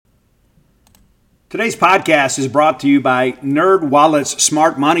Today's podcast is brought to you by NerdWallet's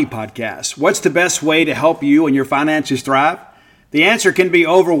Smart Money Podcast. What's the best way to help you and your finances thrive? The answer can be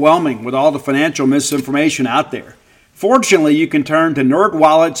overwhelming with all the financial misinformation out there. Fortunately, you can turn to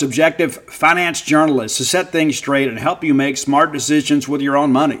NerdWallet's objective finance journalists to set things straight and help you make smart decisions with your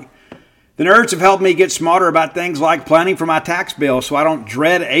own money. The nerds have helped me get smarter about things like planning for my tax bill so I don't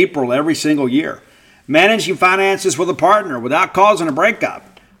dread April every single year, managing finances with a partner without causing a breakup,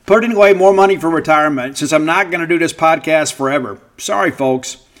 putting away more money for retirement since I'm not going to do this podcast forever. Sorry,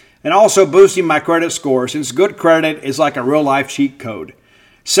 folks. And also boosting my credit score since good credit is like a real-life cheat code.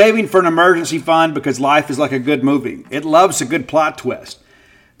 Saving for an emergency fund because life is like a good movie. It loves a good plot twist.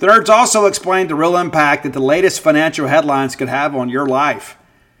 The nerds also explain the real impact that the latest financial headlines could have on your life.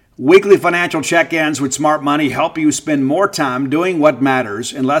 Weekly financial check-ins with Smart Money help you spend more time doing what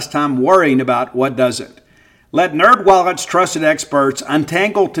matters and less time worrying about what doesn't. Let NerdWallet's trusted experts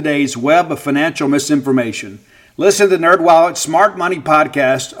untangle today's web of financial misinformation. Listen to the NerdWallet's Smart Money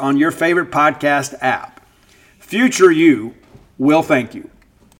Podcast on your favorite podcast app. Future you will thank you.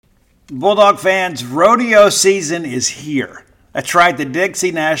 Bulldog fans, rodeo season is here. That's right, the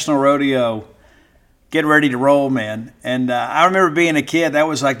Dixie National Rodeo. Get ready to roll, man. And I remember being a kid, that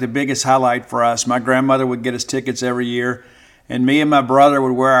was like the biggest highlight for us. My grandmother would get us tickets every year. And me and my brother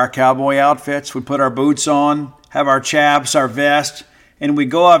would wear our cowboy outfits. We'd put our boots on, have our chaps, our vest, and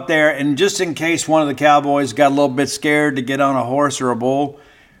we'd go up there. And just in case one of the cowboys got a little bit scared to get on a horse or a bull,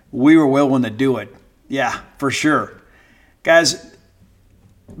 we were willing to do it. Yeah, for sure. Guys,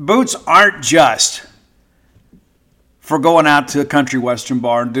 boots aren't just for going out to a country western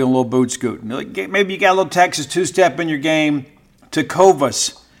bar and doing a little boot scooting. Maybe you got a little Texas two-step in your game.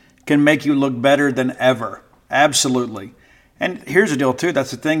 Tecovas can make you look better than ever. Absolutely. And here's the deal, too.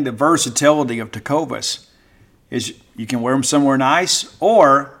 That's the thing, the versatility of Tecovas is you can wear them somewhere nice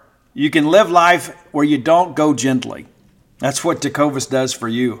or you can live life where you don't go gently. That's what Tecovas does for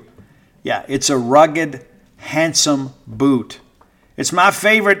you. Yeah, it's a rugged, handsome boot. It's my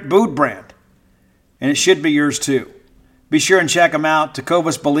favorite boot brand, and it should be yours, too. Be sure and check them out.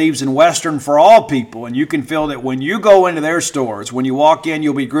 Tecovas believes in Western for all people, and you can feel that when you go into their stores. When you walk in,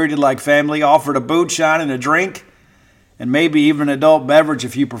 you'll be greeted like family, offered a boot shine and a drink, and maybe even an adult beverage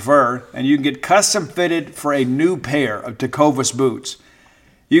if you prefer, and you can get custom fitted for a new pair of Tecovas boots.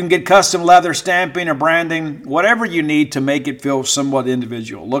 You can get custom leather stamping or branding, whatever you need to make it feel somewhat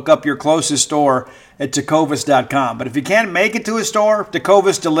individual. Look up your closest store at tecovas.com. But if you can't make it to a store,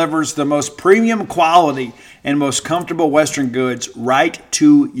 Tecovas delivers the most premium quality and most comfortable Western goods right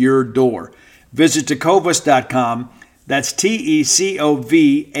to your door. Visit tecovas.com. That's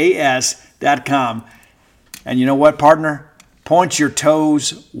tecovas.com. And you know what, partner? Point your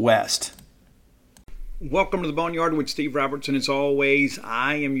toes west. Welcome to the Boneyard with Steve Robertson. As always,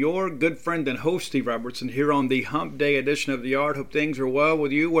 I am your good friend and host, Steve Robertson, here on the Hump Day edition of The Yard. Hope things are well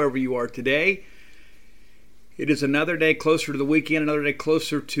with you wherever you are today. It is another day closer to the weekend, another day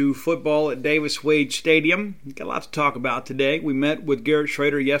closer to football at Davis Wade Stadium. We've got a lot to talk about today. We met with Garrett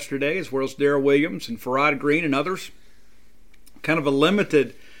Shrader yesterday, as well as Darrell Williams and Farrod Green and others. Kind of a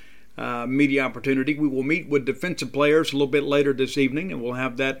limited media opportunity. We will meet with defensive players a little bit later this evening, and we'll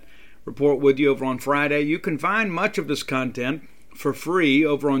have that report with you over on Friday. You can find much of this content for free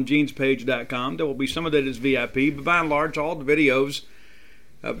over on genespage.com. There will be some of that is VIP, but by and large, all the videos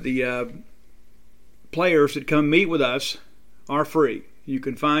of the players that come meet with us are free. You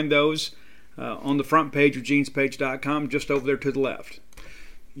can find those on the front page of genespage.com, just over there to the left.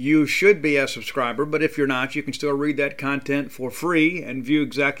 You should be a subscriber, but if you're not, you can still read that content for free and view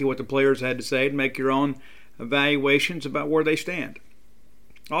exactly what the players had to say and make your own evaluations about where they stand.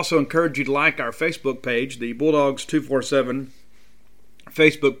 Also encourage you to like our Facebook page, the Bulldogs 247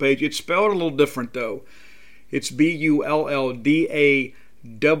 Facebook page. It's spelled a little different, though. It's BULLDAWGS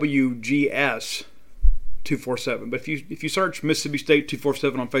 247. But if you search Mississippi State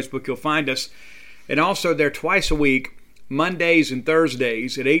 247 on Facebook, you'll find us. And also, they're twice a week, Mondays and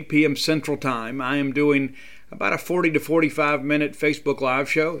Thursdays at 8 p.m. Central Time. I am doing about a 40 to 45 minute Facebook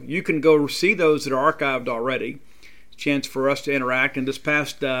Live show. You can go see those that are archived already. Chance for us to interact. And this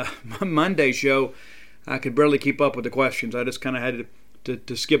past Monday show, I could barely keep up with the questions. I just kind of had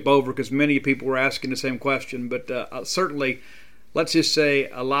to skip over because many people were asking the same question. But certainly, let's just say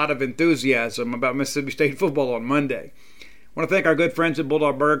a lot of enthusiasm about Mississippi State football on Monday. I want to thank our good friends at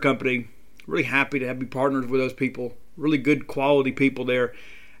Bulldog Burger Company. Really happy to be partners with those people. Really good quality people there.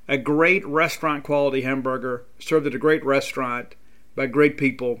 A great restaurant quality hamburger served at a great restaurant by great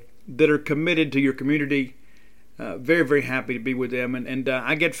people that are committed to your community. Very, very happy to be with them. And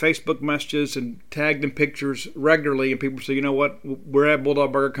I get Facebook messages and tagged in pictures regularly, and people say, you know what, we're at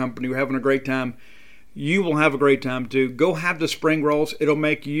Bulldog Burger Company, we're having a great time. You will have a great time too. Go have the spring rolls. It'll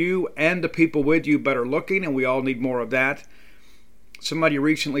make you and the people with you better looking, and we all need more of that. Somebody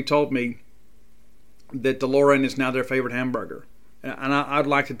recently told me that the Lauren is now their favorite hamburger, and I'd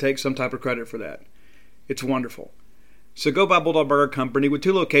like to take some type of credit for that. It's wonderful. So go by Bulldog Burger Company with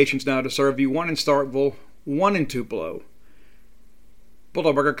 2 locations now to serve you, one in Starkville, one in Tupelo.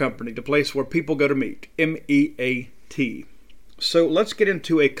 Bulldog Burger Company, the place where people go to meet. MEAT. So let's get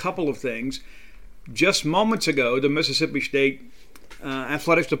into a couple of things. Just moments ago, the Mississippi State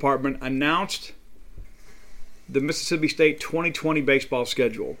Athletics Department announced the Mississippi State 2020 baseball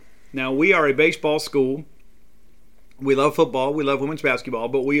schedule. Now, we are a baseball school. We love football. We love women's basketball.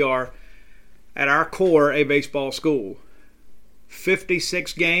 But we are, at our core, a baseball school.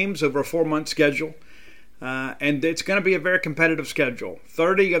 56 games over a 4-month schedule. And it's going to be a very competitive schedule.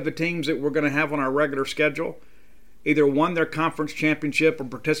 30 of the teams that we're going to have on our regular schedule either won their conference championship or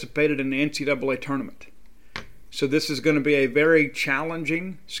participated in the NCAA tournament. So this is going to be a very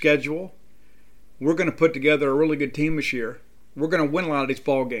challenging schedule. We're going to put together a really good team this year. We're going to win a lot of these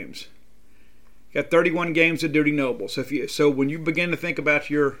ball games. Got 31 games at Dudy Noble. So when you begin to think about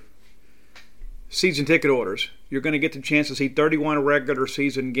your season ticket orders, you're going to get the chance to see 31 regular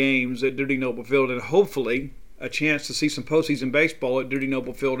season games at Dudy Noble Field, and hopefully a chance to see some postseason baseball at Dudy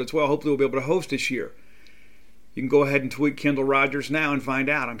Noble Field as well. Hopefully we'll be able to host this year. You can go ahead and tweet Kendall Rogers now and find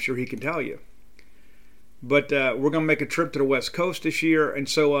out. I'm sure he can tell you. But we're going to make a trip to the West Coast this year, and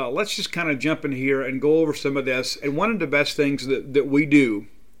so let's just kind of jump in here and go over some of this. And one of the best things that we do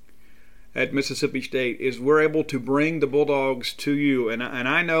at Mississippi State is we're able to bring the Bulldogs to you. And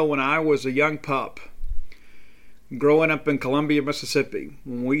I know when I was a young pup, growing up in Columbia, Mississippi,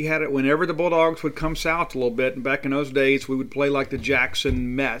 whenever the Bulldogs would come south a little bit, and back in those days we would play like the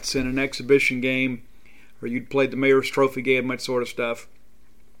Jackson Mets in an exhibition game, or you'd play the Mayor's Trophy game, that sort of stuff.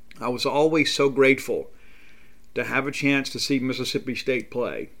 I was always so grateful to have a chance to see Mississippi State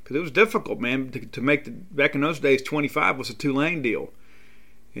play, because it was difficult, man, to make back in those days. 25 was a 2-lane deal,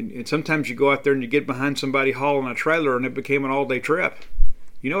 and sometimes you go out there and you get behind somebody hauling a trailer, and it became an all-day trip.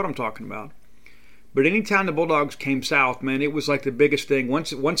 You know what I'm talking about. But anytime the Bulldogs came south, man, it was like the biggest thing.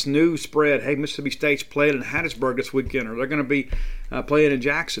 Once news spread, hey, Mississippi State's playing in Hattiesburg this weekend, or they're going to be playing in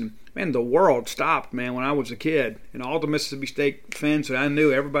Jackson, man, the world stopped, man, when I was a kid. And all the Mississippi State fans that I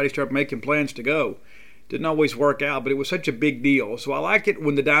knew, everybody started making plans to go. Didn't always work out, but it was such a big deal. So I like it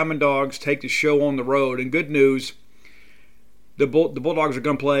when the Diamond Dogs take the show on the road. And good news, the Bulldogs are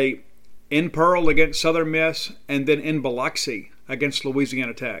going to play in Pearl against Southern Miss, and then in Biloxi against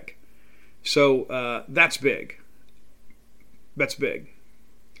Louisiana Tech. So that's big. That's big.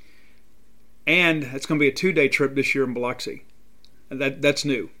 And it's going to be a 2-day trip this year in Biloxi. That's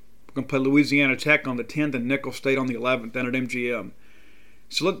new. We're going to play Louisiana Tech on the 10th and Nicholls State on the 11th down at MGM.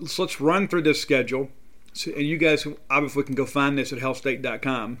 So let's run through this schedule. So, and you guys obviously can go find this at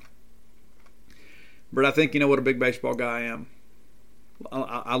hellstate.com. But I think you know what a big baseball guy I am.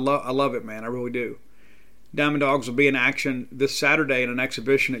 I love it, man. I really do. Diamond Dogs will be in action this Saturday in an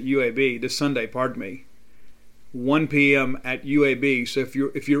exhibition at UAB, this Sunday, 1 p.m. at UAB. So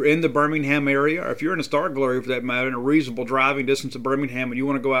if you're in the Birmingham area, or if you're in the Starkville area for that matter, in a reasonable driving distance of Birmingham, and you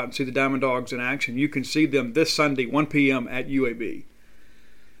want to go out and see the Diamond Dogs in action, you can see them this Sunday, 1 p.m. at UAB.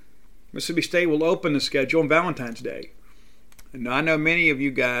 Mississippi State will open the schedule on Valentine's Day. And I know many of you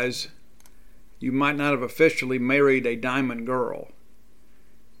guys, you might not have officially married a diamond girl.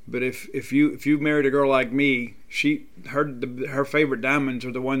 But if you married a girl like me, her favorite diamonds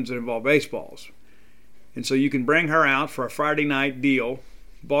are the ones that involve baseballs. And so you can bring her out for a Friday night deal.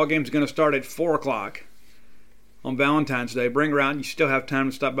 Ball game's going to start at 4 o'clock on Valentine's Day. Bring her out, and you still have time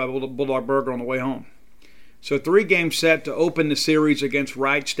to stop by Bulldog Burger on the way home. So 3-game set to open the series against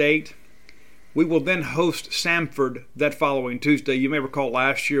Wright State. We will then host Samford that following Tuesday. You may recall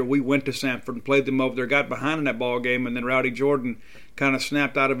last year we went to Samford and played them over there, got behind in that ball game, and then Rowdy Jordan kind of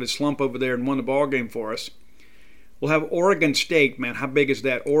snapped out of his slump over there and won the ball game for us. We'll have Oregon State, man. How big is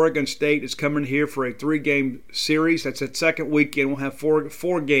that? Oregon State is coming here for a 3-game series. That's that second weekend. We'll have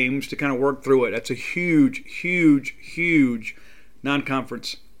four games to kind of work through it. That's a huge, huge, huge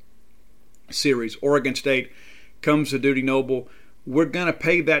non-conference series. Oregon State comes to Dudy Noble. We're going to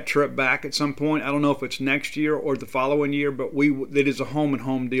pay that trip back at some point. I don't know if it's next year or the following year, but it is a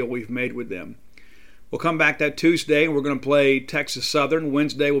home-and-home deal we've made with them. We'll come back that Tuesday, and we're going to play Texas Southern.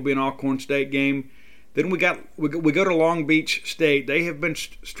 Wednesday will be an Alcorn State game. Then we go to Long Beach State. They have been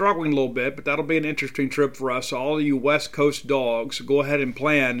struggling a little bit, but that'll be an interesting trip for us. So all of you West Coast dogs, go ahead and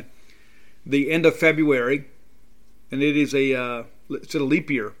plan the end of February, and it's a leap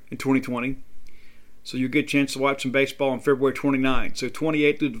year in 2020. So you get a chance to watch some baseball on February 29th. So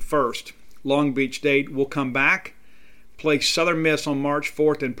 28th through the 1st, Long Beach State. We'll come back, play Southern Miss on March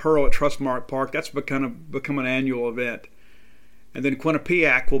 4th in Pearl at Trustmark Park. That's become an annual event. And then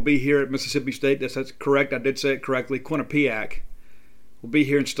Quinnipiac will be here at Mississippi State. That's correct. I did say it correctly. Quinnipiac will be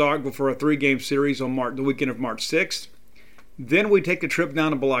here in Starkville for a 3-game series on the weekend of March 6th. Then we take the trip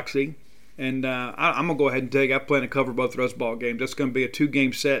down to Biloxi. And I'm going to go ahead and tell you, I plan to cover both of those ball games. That's going to be a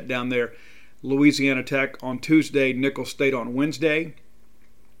 2-game set down there. Louisiana Tech on Tuesday, Nicholls State on Wednesday.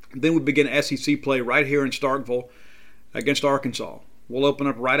 Then we begin SEC play right here in Starkville against Arkansas. We'll open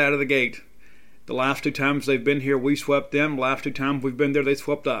up right out of the gate. The last 2 times they've been here, we swept them. The last 2 times we've been there, they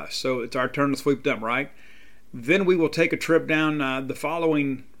swept us. So it's our turn to sweep them, right? Then we will take a trip down the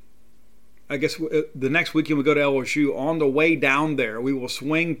following, the next weekend we go to LSU. On the way down there, we will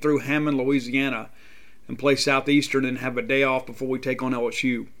swing through Hammond, Louisiana, and play Southeastern and have a day off before we take on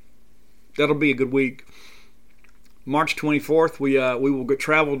LSU. That'll be a good week. March 24th, we will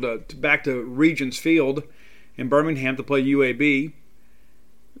travel back to Regions Field in Birmingham to play UAB.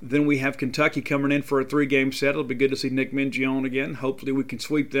 Then we have Kentucky coming in for a 3-game set. It'll be good to see Nick Mingione again. Hopefully we can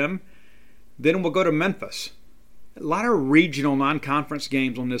sweep them. Then we'll go to Memphis. A lot of regional non-conference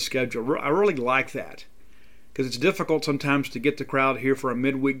games on this schedule. I really like that because it's difficult sometimes to get the crowd here for a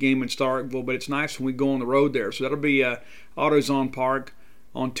midweek game in Starkville, but it's nice when we go on the road there. So that'll be AutoZone Park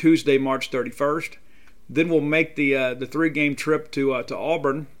on Tuesday, March 31st. Then we'll make the 3-game trip to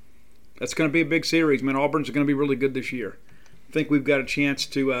Auburn. That's going to be a big series, man. Auburn's going to be really good this year. I think we've got a chance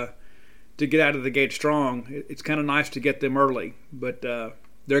to get out of the gate strong. It's kind of nice to get them early, but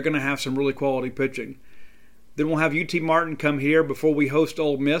they're going to have some really quality pitching. Then we'll have UT Martin come here before we host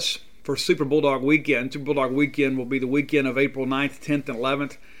Ole Miss for Super Bulldog Weekend. Super Bulldog Weekend will be the weekend of April 9th, 10th, and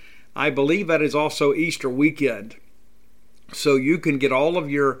 11th. I believe that is also Easter weekend. So you can get all of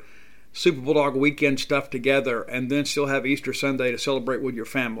your Super Bulldog Weekend stuff together and then still have Easter Sunday to celebrate with your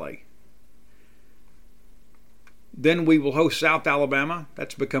family. Then we will host South Alabama.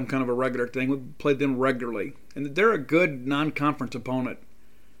 That's become kind of a regular thing. We play them regularly. And they're a good non-conference opponent.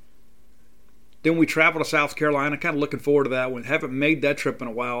 Then we travel to South Carolina. Kind of looking forward to that one. Haven't made that trip in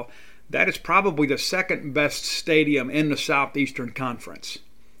a while. That is probably the second best stadium in the Southeastern Conference.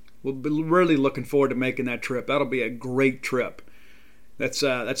 We'll be really looking forward to making that trip. That'll be a great trip. That's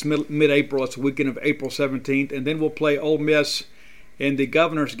mid-April. It's the weekend of April 17th. And then we'll play Ole Miss in the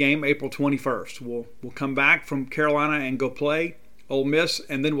Governor's game, April 21st. We'll come back from Carolina and go play Ole Miss,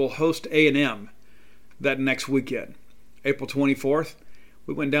 and then we'll host A&M that next weekend, April 24th.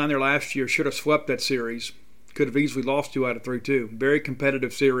 We went down there last year, should have swept that series. Could have easily lost 2 out of 3, too. Very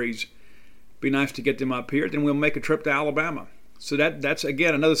competitive series. Be nice to get them up here. Then we'll make a trip to Alabama. So that's,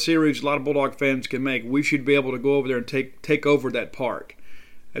 again, another series a lot of Bulldog fans can make. We should be able to go over there and take over that park.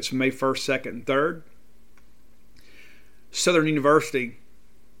 That's May 1st, 2nd, and 3rd. Southern University,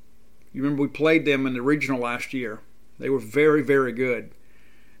 you remember we played them in the regional last year. They were very, very good.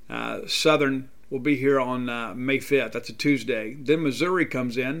 Southern will be here on May 5th. That's a Tuesday. Then Missouri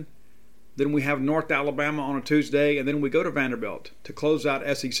comes in. Then we have North Alabama on a Tuesday. And then we go to Vanderbilt to close out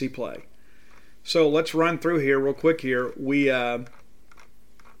SEC play. So let's run through here real quick here. The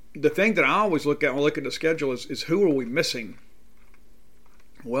thing that I always look at when I look at the schedule is who are we missing?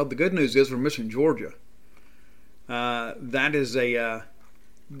 Well, the good news is we're missing Georgia. That is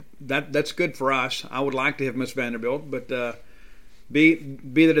that's good for us. I would like to have missed Vanderbilt, but be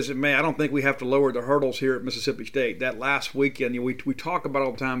that as it may, I don't think we have to lower the hurdles here at Mississippi State. That last weekend, we talk about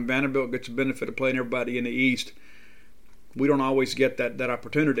all the time. Vanderbilt gets the benefit of playing everybody in the East. We don't always get that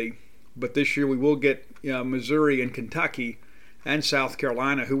opportunity, but this year we will get Missouri and Kentucky and South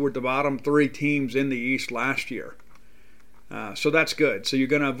Carolina, who were the bottom 3 teams in the East last year. So that's good. So you're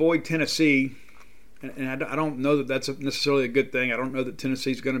going to avoid Tennessee. And I don't know that that's necessarily a good thing. I don't know that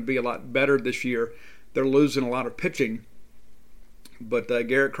Tennessee's going to be a lot better this year. They're losing a lot of pitching. But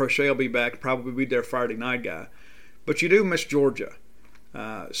Garrett Crochet will be back, probably be their Friday night guy. But you do miss Georgia.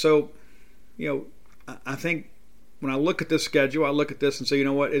 So, I think when I look at this schedule, I look at this and say, you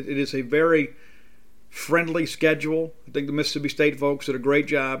know what, it is a very friendly schedule. I think the Mississippi State folks did a great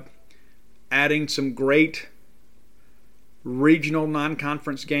job adding some great regional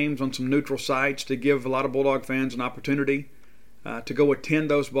non-conference games on some neutral sites to give a lot of Bulldog fans an opportunity to go attend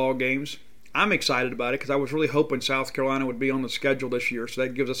those ball games. I'm excited about it because I was really hoping South Carolina would be on the schedule this year, so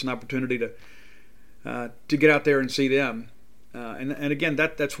that gives us an opportunity to get out there and see them. And again,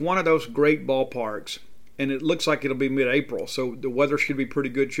 that's one of those great ballparks, and it looks like it'll be mid-April, so the weather should be pretty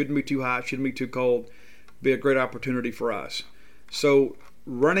good. Shouldn't be too hot, shouldn't be too cold. Be a great opportunity for us. So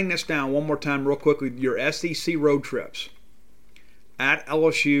running this down one more time real quickly, your SEC road trips. At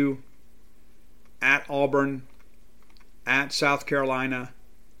LSU, at Auburn, at South Carolina,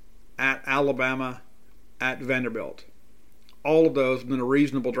 at Alabama, at Vanderbilt. All of those within a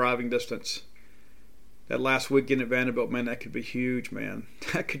reasonable driving distance. That last weekend at Vanderbilt, man, that could be huge, man.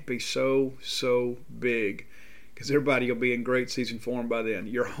 That could be so big because everybody will be in great season form by then.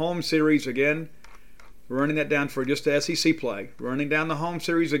 Your home series, again, running that down for just the SEC play. Running down the home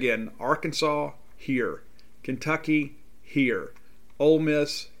series again. Arkansas, here. Kentucky, here. Ole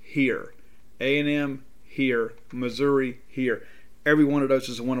Miss, here. A&M, here. Missouri, here. Every one of those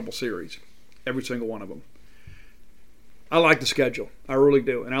is a winnable series. Every single one of them. I like the schedule. I really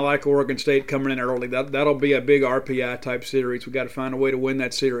do. And I like Oregon State coming in early. That'll be a big RPI type series. We've got to find a way to win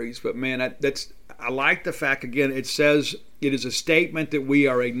that series. But, man, I like the fact, again, it says it is a statement that we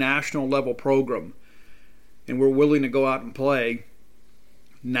are a national level program. And we're willing to go out and play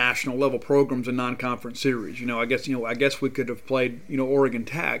national level programs in non-conference series. I guess we could have played, Oregon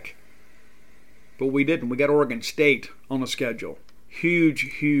Tech. But we didn't. We got Oregon State on the schedule. Huge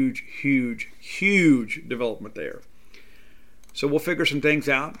development there. So we'll figure some things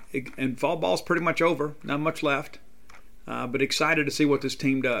out. And fall ball's pretty much over. Not much left. But excited to see what this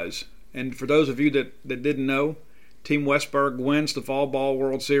team does. And for those of you that didn't know, Team Westberg wins the Fall Ball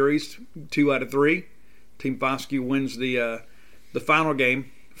World Series 2 out of 3. Team Foscue wins the final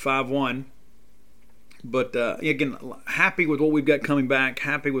game 5-1. But again, happy with what we've got coming back.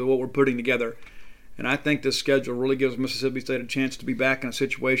 Happy with what we're putting together. And I think this schedule really gives Mississippi State a chance to be back in a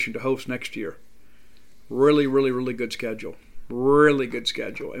situation to host next year. Really good schedule. Really good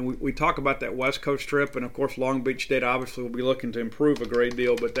schedule. And we talk about that West Coast trip, and of course Long Beach State obviously will be looking to improve a great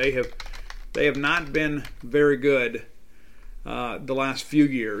deal, but they have not been very good the last few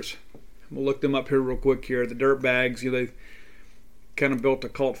years. We'll look them up here real quick here. The Dirtbags, they've kind of built a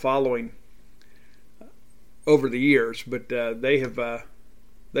cult following over the years, but they have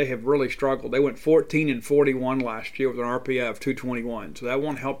really struggled. They went 14-41 last year with an RPI of 221, so that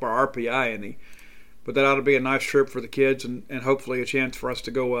won't help our RPI any. But that ought to be a nice trip for the kids, and hopefully a chance for us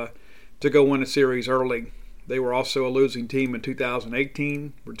to go win a series early. They were also a losing team in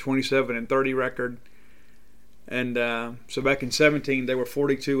 2018, with 27-30 record, and so back in 17 they were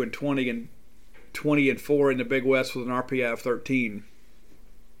 42-20 and 20-4 in the Big West with an RPI of 13.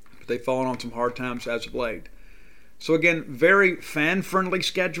 But they've fallen on some hard times as of late. So again, very fan-friendly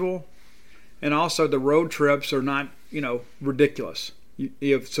schedule, and also the road trips are not ridiculous.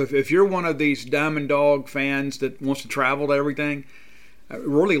 So if you're one of these Diamond Dog fans that wants to travel to everything, it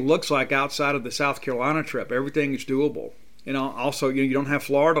really looks like outside of the South Carolina trip, everything is doable. Also, you don't have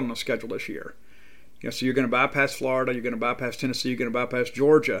Florida on the schedule this year. So you're going to bypass Florida, you're going to bypass Tennessee, you're going to bypass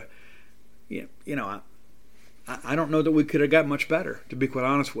Georgia. I don't know that we could have got much better, to be quite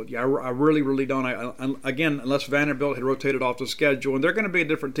honest with you. I really don't. Again, unless Vanderbilt had rotated off the schedule, and they're going to be a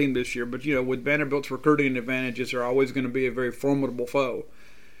different team this year, but with Vanderbilt's recruiting advantages, they're always going to be a very formidable foe.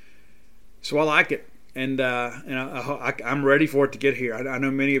 So I like it, and I'm ready for it to get here. I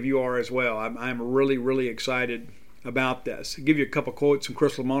know many of you are as well. I'm really excited about this. I'll give you a couple quotes from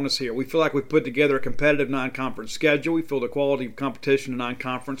Chris Lemonis here. We feel like we've put together a competitive non-conference schedule. We feel the quality of competition in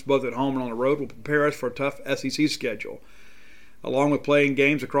non-conference, both at home and on the road, will prepare us for a tough SEC schedule. Along with playing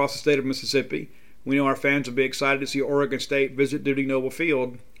games across the state of Mississippi, we know our fans will be excited to see Oregon State visit Dudy Noble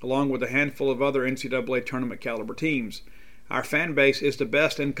Field, along with a handful of other NCAA tournament caliber teams. Our fan base is the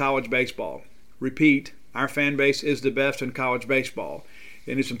best in college baseball. Repeat, our fan base is the best in college baseball.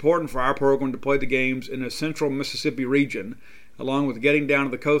 And it's important for our program to play the games in the central Mississippi region, along with getting down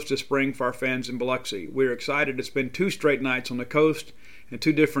to the coast this spring for our fans in Biloxi. We're excited to spend 2 straight nights on the coast and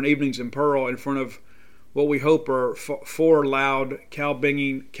 2 different evenings in Pearl in front of what we hope are 4 loud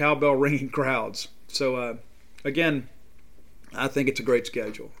cowbell-ringing crowds. So, again, I think it's a great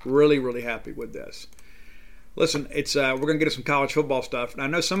schedule. Really happy with this. Listen, we're going to get to some college football stuff. And I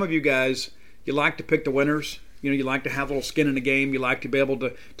know some of you guys, you like to pick the winners. You like to have a little skin in the game. You like to be able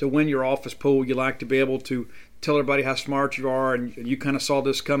to win your office pool. You like to be able to tell everybody how smart you are, and you kind of saw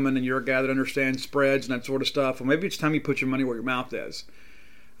this coming, and you're a guy that understands spreads and that sort of stuff. Well, maybe it's time you put your money where your mouth is.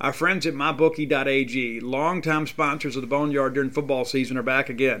 Our friends at mybookie.ag, longtime sponsors of the Boneyard during football season, are back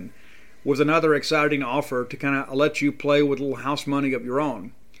again with another exciting offer to kind of let you play with a little house money of your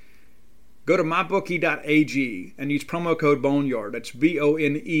own. Go to mybookie.ag and use promo code Boneyard. That's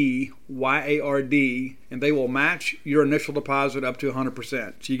BONEYARD, and they will match your initial deposit up to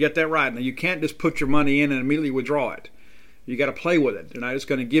 100%. So you get that right. Now, you can't just put your money in and immediately withdraw it. You got to play with it. They're not just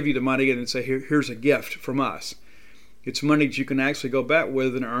going to give you the money and then say, here's a gift from us. It's money that you can actually go bet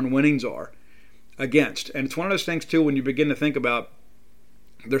with and earn winnings are against. And it's one of those things, too, when you begin to think about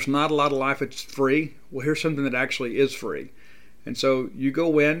there's not a lot of life that's free. Well, here's something that actually is free. And so you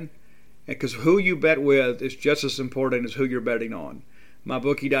go in, because who you bet with is just as important as who you're betting on.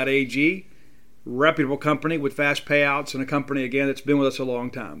 MyBookie.ag, reputable company with fast payouts and a company, again, that's been with us a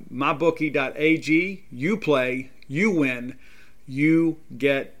long time. MyBookie.ag, you play, you win, you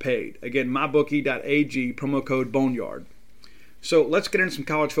get paid. Again, MyBookie.ag, promo code Boneyard. So let's get into some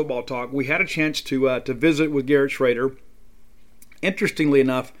college football talk. We had a chance to visit with Garrett Shrader. Interestingly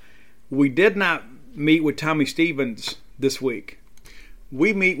enough, we did not meet with Tommy Stevens this week.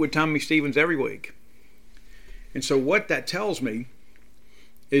 We meet with Tommy Stevens every week. And so what that tells me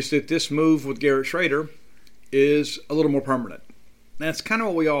is that this move with Garrett Shrader is a little more permanent. That's kind of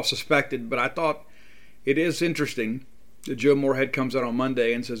what we all suspected, but I thought it is interesting that Joe Moorhead comes out on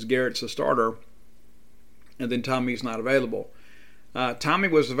Monday and says Garrett's the starter, and then Tommy's not available. Tommy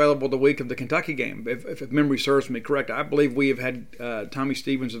was available the week of the Kentucky game, if memory serves me correct. I believe we have had Tommy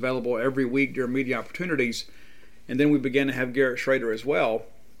Stevens available every week during media opportunities, and then we began to have Garrett Shrader as well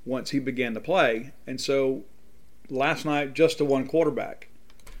once he began to play. And so last night, just the one quarterback.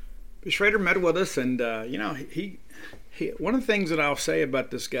 But Shrader met with us, and he one of the things that I'll say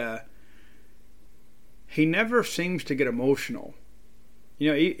about this guy, he never seems to get emotional.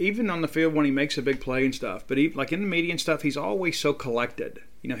 Even on the field when he makes a big play and stuff, but like in the media and stuff, he's always so collected.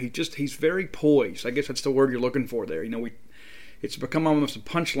 He's very poised. I guess that's the word you're looking for there. It's become almost a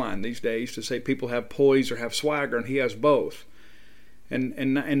punchline these days to say people have poise or have swagger, and he has both.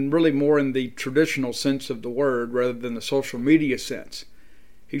 And really more in the traditional sense of the word rather than the social media sense.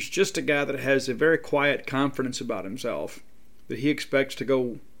 He's just a guy that has a very quiet confidence about himself that he expects to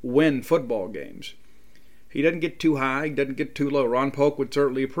go win football games. He doesn't get too high, he doesn't get too low. Ron Polk would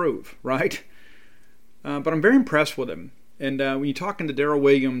certainly approve, right? But I'm very impressed with him. And when you're talking to Darrell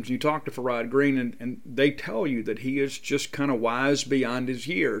Williams, you talk to Farrod Green, and they tell you that he is just kind of wise beyond his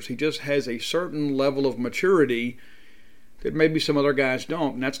years. He just has a certain level of maturity that maybe some other guys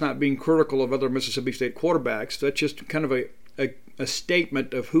don't. And that's not being critical of other Mississippi State quarterbacks. That's just kind of a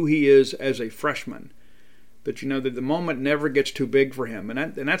statement of who he is as a freshman. That that the moment never gets too big for him.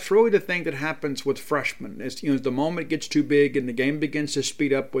 And that's really the thing that happens with freshmen. Is the moment gets too big and the game begins to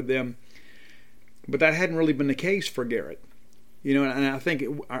speed up with them. But that hadn't really been the case for Garrett. And I think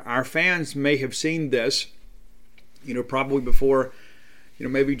our fans may have seen this, probably before,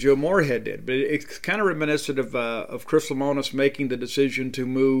 maybe Joe Moorhead did. But it's kind of reminiscent of Chris Lemonis making the decision to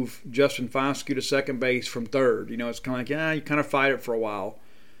move Justin Foskey to second base from third. It's kind of like, you kind of fight it for a while.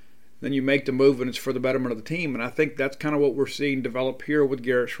 Then you make the move, and it's for the betterment of the team. And I think that's kind of what we're seeing develop here with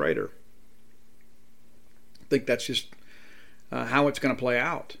Garrett Shrader. I think that's just how it's going to play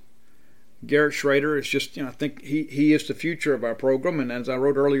out. Garrett Shrader is just, I think he is the future of our program. And as I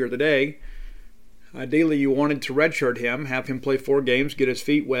wrote earlier today, ideally you wanted to redshirt him, have him play 4 games, get his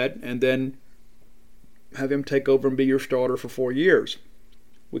feet wet, and then have him take over and be your starter for 4 years.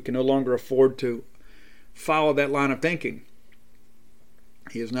 We can no longer afford to follow that line of thinking.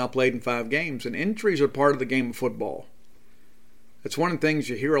 He has now played in 5 games, and injuries are part of the game of football. It's one of the things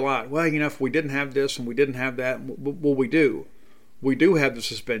you hear a lot. Well, if we didn't have this and we didn't have that, well, we do. We do have the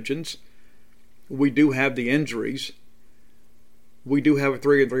suspensions. We do have the injuries. We do have a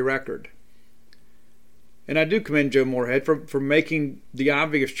 3-3 record. And I do commend Joe Moorhead for making the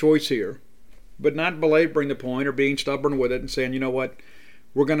obvious choice here, but not belaboring the point or being stubborn with it and saying, what,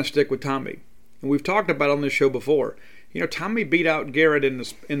 we're going to stick with Tommy. And we've talked about it on this show before. Tommy beat out Garrett in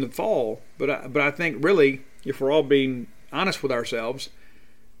the fall, but I think really, if we're all being honest with ourselves,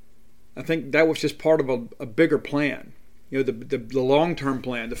 I think that was just part of a bigger plan. The long-term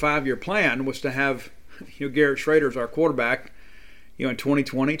plan, the 5-year plan was to have Garrett Shrader as our quarterback, in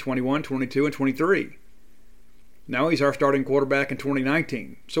 2020, 21, 22, and 23. Now he's our starting quarterback in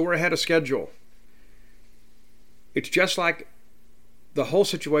 2019, so we're ahead of schedule. It's just like the whole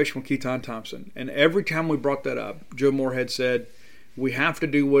situation with Keaton Thompson. And every time we brought that up, Joe Moorhead said, we have to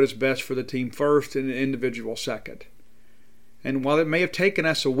do what is best for the team first and the individual second. And while it may have taken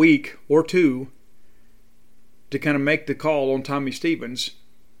us a week or two to kind of make the call on Tommy Stevens,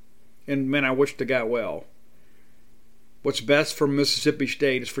 and man, I wish the guy well, what's best for Mississippi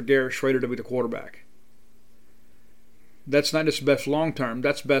State is for Garrett Shrader to be the quarterback. That's not just best long term,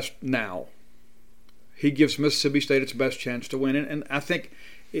 that's best now. He gives Mississippi State its best chance to win. And I think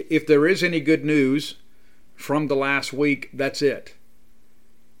if there is any good news from the last week, that's it.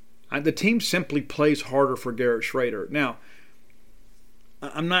 The team simply plays harder for Garrett Shrader. Now,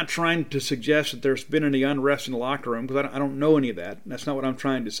 I'm not trying to suggest that there's been any unrest in the locker room because I don't know any of that. That's not what I'm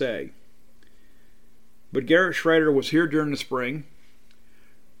trying to say. But Garrett Shrader was here during the spring.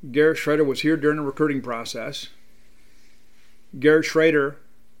 Garrett Shrader was here during the recruiting process. Garrett Shrader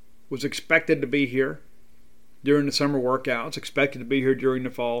was expected to be here during the summer workouts, expected to be here during the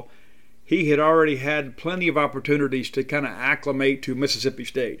fall. he had already had plenty of opportunities to kind of acclimate to Mississippi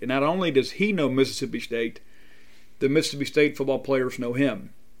State. And not only does he know Mississippi State, the Mississippi State football players know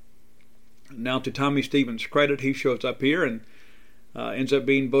him. Now, to Tommy Stevens' credit, he shows up here and ends up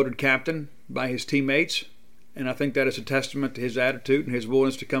being voted captain by his teammates. And I think that is a testament to his attitude and his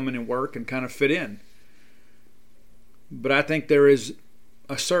willingness to come in and work and kind of fit in. But I think there is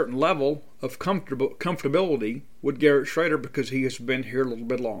a certain level of comfortability with Garrett Shrader because he has been here a little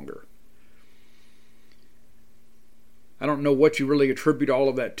bit longer. I don't know what you really attribute all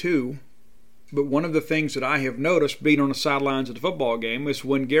of that to, but one of the things that I have noticed being on the sidelines of the football game is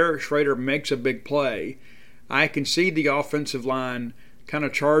when Garrett Shrader makes a big play, I can see the offensive line kind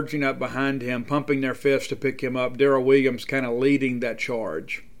of charging up behind him, pumping their fists to pick him up. Darrell Williams kind of leading that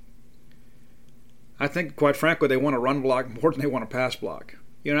charge. I think, quite frankly, they want to run block more than they want to pass block.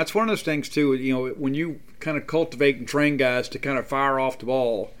 You know, that's one of those things, too, you know, when you kind of cultivate and train guys to kind of fire off the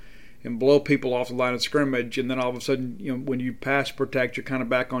ball and blow people off the line of scrimmage, and then all of a sudden, you know, when you pass protect, you're kind of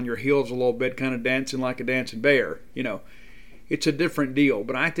back on your heels a little bit, kind of dancing like a dancing bear. You know, it's a different deal.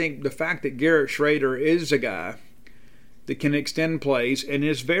 But I think the fact that Garrett Shrader is a guy that can extend plays and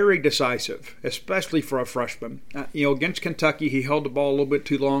is very decisive, especially for a freshman. You know, against Kentucky, he held the ball a little bit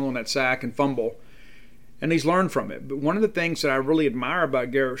too long on that sack and fumble, and he's learned from it. But one of the things that I really admire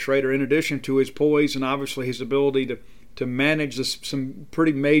about Garrett Shrader, in addition to his poise and obviously his ability to manage some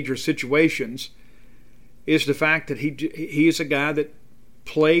pretty major situations, is the fact that he is a guy that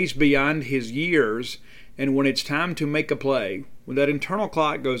plays beyond his years, and when it's time to make a play, when that internal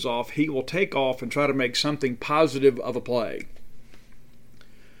clock goes off, he will take off and try to make something positive of a play.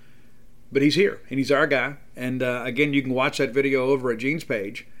 But he's here, and he's our guy. And again, you can watch that video over at Gene's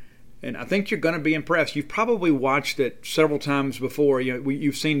page, and I think you're going to be impressed. You've probably watched it several times before. You know,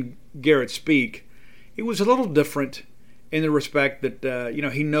 you've seen Garrett speak. It was a little different in the respect that you know,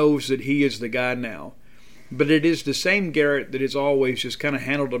 he knows that he is the guy now. But it is the same Garrett that has always just kind of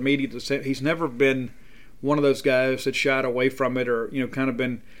handled the media the same. He's never been one of those guys that shied away from it, or, you know, kind of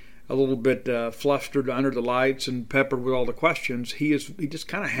been a little bit flustered under the lights and peppered with all the questions. He just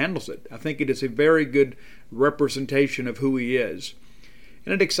kind of handles it. I think it is a very good representation of who he is.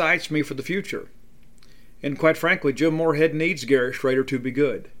 And it excites me for the future. And quite frankly, Joe Moorhead needs Garrett Shrader to be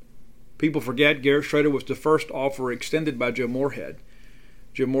good. People forget Garrett Shrader was the first offer extended by Joe Moorhead.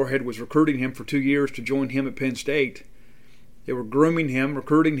 Joe Moorhead was recruiting him for 2 years to join him at Penn State. They were grooming him,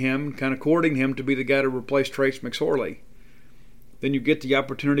 recruiting him, kind of courting him to be the guy to replace Trace McSorley. Then you get the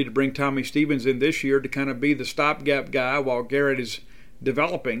opportunity to bring Tommy Stevens in this year to kind of be the stopgap guy while Garrett is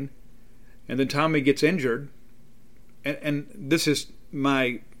developing. And then Tommy gets injured. And this is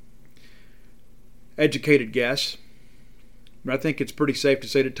my educated guess, but I think it's pretty safe to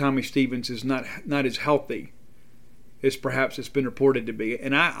say that Tommy Stevens is not as healthy as perhaps it's been reported to be.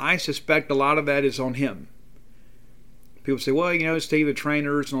 And I suspect a lot of that is on him. People say, well, you know, Steve, the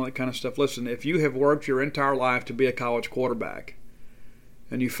trainers and all that kind of stuff. Listen, if you have worked your entire life to be a college quarterback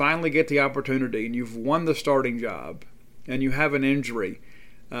and you finally get the opportunity and you've won the starting job and you have an injury,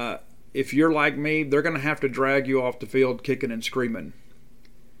 if you're like me, they're going to have to drag you off the field kicking and screaming.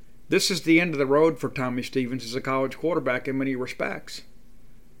 This is the end of the road for Tommy Stevens as a college quarterback in many respects.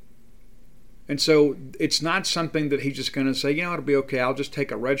 And so it's not something that he's just going to say, you know, it'll be okay, I'll just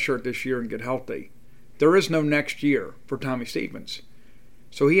take a red shirt this year and get healthy. There is no next year for Tommy Stevens.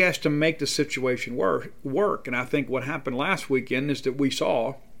 So he has to make the situation work. And I think what happened last weekend is that we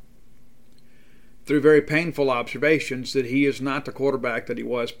saw, through very painful observations, that he is not the quarterback that he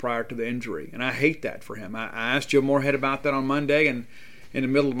was prior to the injury. And I hate that for him. I asked Joe Moorhead about that on Monday, and in the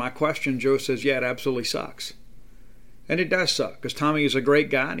middle of my question, Joe says, yeah, it absolutely sucks. And it does suck, because Tommy is a great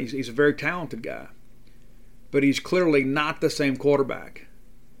guy, and he's a very talented guy. But he's clearly not the same quarterback.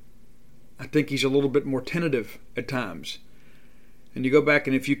 I think he's a little bit more tentative at times. And you go back,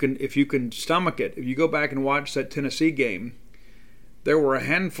 and if you can stomach it, if you go back and watch that Tennessee game, there were a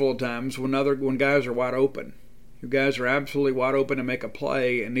handful of times when guys are wide open. You guys are absolutely wide open to make a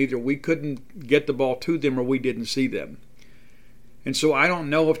play, and either we couldn't get the ball to them or we didn't see them. And so I don't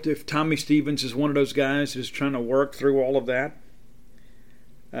know if Tommy Stevens is one of those guys that's trying to work through all of that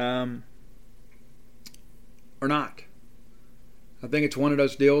or not. I think it's one of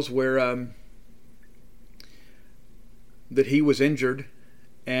those deals where that he was injured,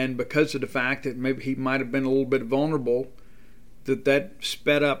 and because of the fact that maybe he might have been a little bit vulnerable, that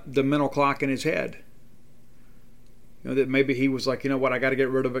sped up the mental clock in his head. You know, that maybe he was like, you know what, I got to get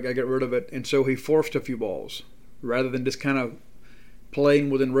rid of it, and so he forced a few balls rather than just kind of playing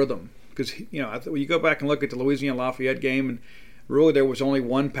within rhythm. Because, you know, you go back and look at the Louisiana Lafayette game, and really there was only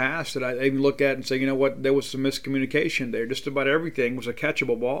one pass that I even look at and say, you know what, there was some miscommunication there. Just about everything was a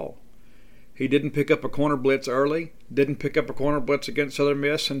catchable ball. He didn't pick up a corner blitz early, didn't pick up a corner blitz against Southern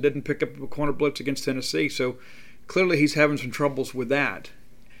Miss, and didn't pick up a corner blitz against Tennessee. So clearly he's having some troubles with that.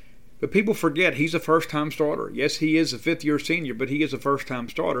 But people forget he's a first-time starter. Yes, he is a fifth-year senior, but he is a first-time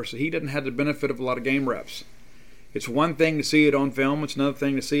starter, so he doesn't have the benefit of a lot of game reps. It's one thing to see it on film. It's another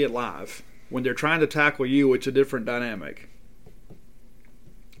thing to see it live. When they're trying to tackle you, it's a different dynamic,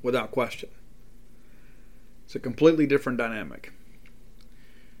 without question. It's a completely different dynamic.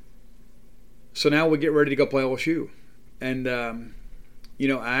 So now we get ready to go play LSU. And,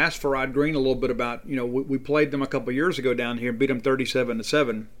 I asked for Rod Green a little bit about, we played them a couple years ago down here and beat them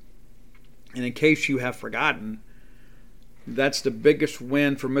 37-7. And in case you have forgotten, that's the biggest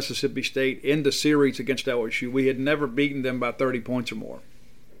win for Mississippi State in the series against LSU. We had never beaten them by 30 points or more.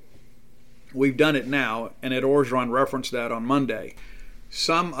 We've done it now, and Ed Orgeron referenced that on Monday.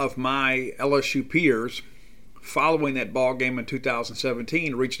 Some of my LSU peers, following that ball game in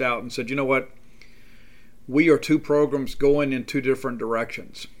 2017, reached out and said, you know what? We are two programs going in two different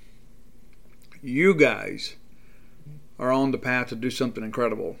directions. You guys are on the path to do something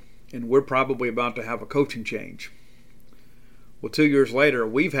incredible, and we're probably about to have a coaching change. Well, 2 years later,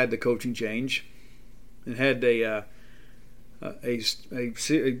 we've had the coaching change and had a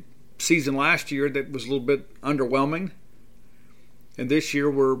season last year that was a little bit underwhelming. And this year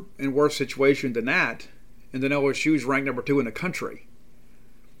we're in worse situation than that. And then LSU is ranked number 2 in the country.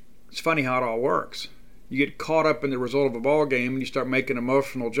 It's funny how it all works. You get caught up in the result of a ball game and you start making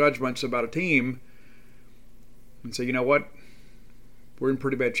emotional judgments about a team and say, you know what? We're in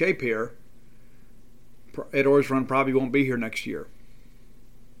pretty bad shape here. Ed Orgeron probably won't be here next year.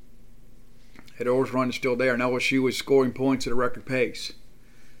 Ed Orgeron is still there, and LSU is scoring points at a record pace.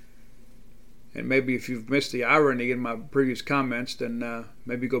 And maybe if you've missed the irony in my previous comments, then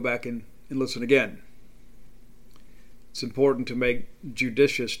maybe go back and listen again. It's important to make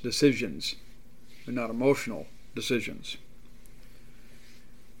judicious decisions and not emotional decisions.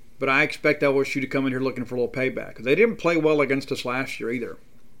 But I expect LSU to come in here looking for a little payback. They didn't play well against us last year either.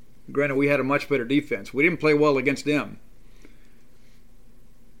 Granted, we had a much better defense. We didn't play well against them.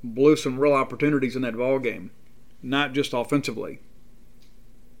 Blew some real opportunities in that ball game, not just offensively.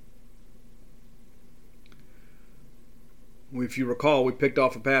 If you recall, we picked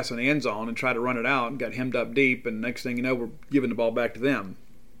off a pass in the end zone and tried to run it out and got hemmed up deep, and next thing you know, we're giving the ball back to them.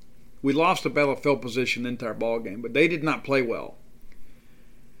 We lost the battlefield position the entire ball game, but they did not play well.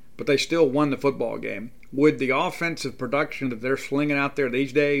 But they still won the football game. With the offensive production that they're slinging out there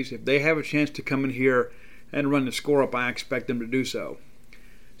these days, if they have a chance to come in here and run the score up, I expect them to do so.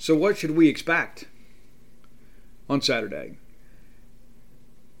 So what should we expect on Saturday?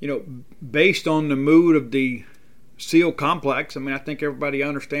 Based on the mood of the Seal complex, I think everybody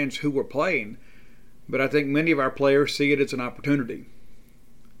understands who we're playing, but I think many of our players see it as an opportunity.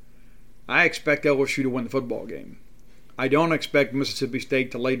 I expect LSU to win the football game. I don't expect Mississippi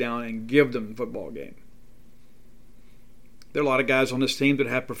State to lay down and give them the football game. There are a lot of guys on this team that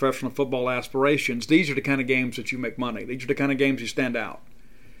have professional football aspirations. These are the kind of games that you make money. These are the kind of games you stand out.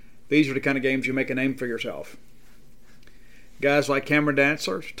 These are the kind of games you make a name for yourself. Guys like Cameron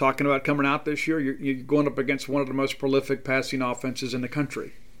Dantzler talking about coming out this year. You're going up against one of the most prolific passing offenses in the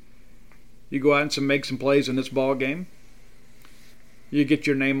country. You go out and make some plays in this ball game, you get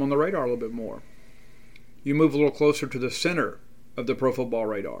your name on the radar a little bit more. You move a little closer to the center of the pro football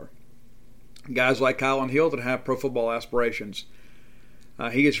radar. Guys like Kylan Hill that have pro football aspirations.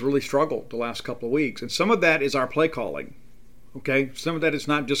 He has really struggled the last couple of weeks. And some of that is our play calling. Okay? Some of that is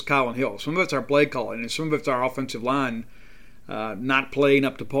not just Kylan Hill. Some of it's our play calling, and some of it's our offensive line not playing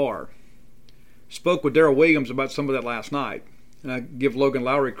up to par. Spoke with Darrell Williams about some of that last night. And I give Logan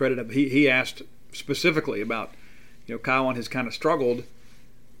Lowry credit. He asked specifically about, Kylan has kind of struggled.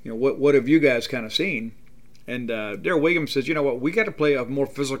 What have you guys kind of seen? And Darrell Williams says, we got to play a more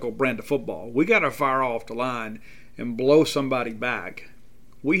physical brand of football. We got to fire off the line and blow somebody back.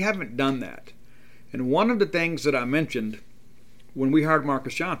 We haven't done that. And one of the things that I mentioned when we hired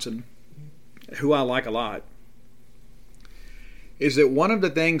Marcus Johnson, who I like a lot, is that one of the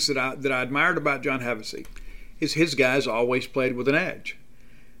things that I admired about John Hevesy is his guys always played with an edge.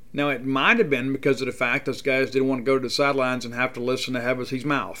 Now, it might have been because of the fact those guys didn't want to go to the sidelines and have to listen to Hevesy's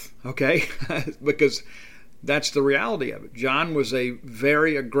mouth, okay? Because that's the reality of it. John was a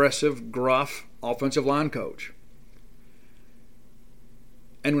very aggressive, gruff offensive line coach.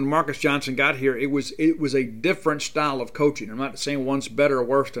 And when Marcus Johnson got here, it was a different style of coaching. I'm not saying one's better or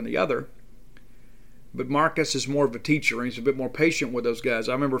worse than the other, but Marcus is more of a teacher, and he's a bit more patient with those guys.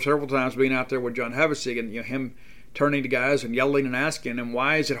 I remember several times being out there with John Hevesy and him turning to guys and yelling and asking him,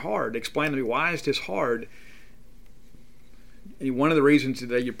 why is it hard? Explain to me, why is this hard? one of the reasons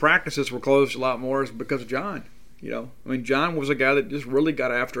that your practices were closed a lot more is because of John. John was a guy that just really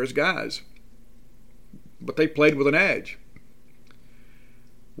got after his guys. But they played with an edge.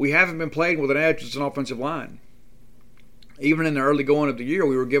 We haven't been playing with an edge as an offensive line. Even in the early going of the year,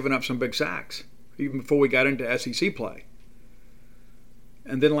 we were giving up some big sacks, even before we got into SEC play.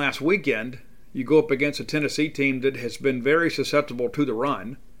 And then last weekend, you go up against a Tennessee team that has been very susceptible to the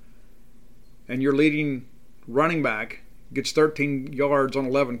run, and your leading running back gets 13 yards on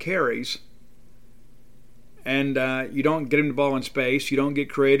 11 carries, and you don't get him the ball in space. You don't get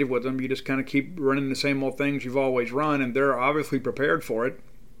creative with him. You just kind of keep running the same old things you've always run, and they're obviously prepared for it.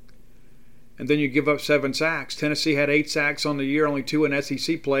 And then you give up 7 sacks. Tennessee had 8 sacks on the year, only 2 in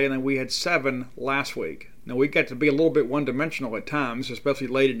SEC play, and then we had 7 last week. Now, we got to be a little bit one-dimensional at times, especially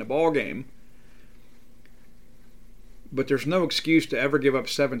late in the ball game. But there's no excuse to ever give up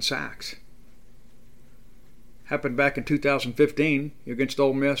 7 sacks. Happened back in 2015 against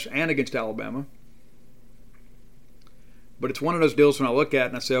Ole Miss and against Alabama. But it's one of those deals when I look at it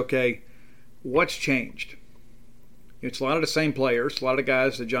and I say, okay, what's changed? It's a lot of the same players, a lot of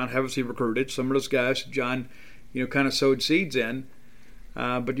guys that John Hevesy recruited. Some of those guys John, kind of sowed seeds in.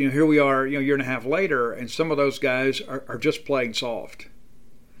 But here we are, a year and a half later, and some of those guys are just playing soft.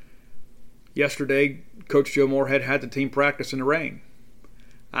 Yesterday, Coach Joe Moorhead had the team practice in the rain.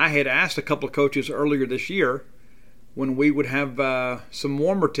 I had asked a couple of coaches earlier this year when we would have some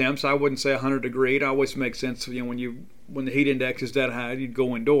warmer temps. I wouldn't say 100 degrees. It always makes sense, when the heat index is that high, you'd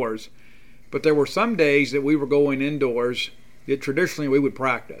go indoors. But there were some days that we were going indoors that traditionally we would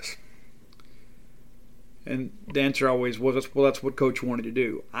practice. And the answer always was, well, that's what Coach wanted to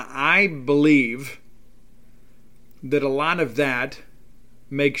do. I believe that a lot of that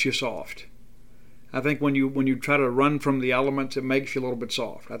makes you soft. I think when you try to run from the elements, it makes you a little bit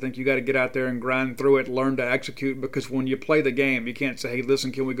soft. I think you got to get out there and grind through it, learn to execute, because when you play the game, you can't say, hey,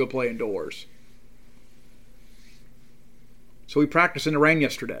 listen, can we go play indoors? So we practiced in the rain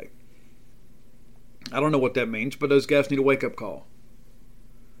yesterday. I don't know what that means, but those guys need a wake-up call.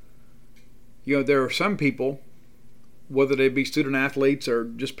 There are some people, whether they be student athletes or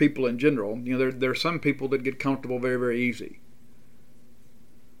just people in general, there are some people that get comfortable very, very easy.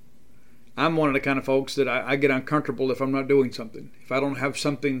 I'm one of the kind of folks that I get uncomfortable if I'm not doing something. If I don't have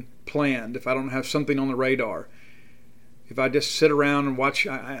something planned, if I don't have something on the radar. If I just sit around and watch,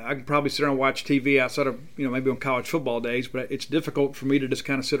 I can probably sit around and watch TV outside of, maybe on college football days, but it's difficult for me to just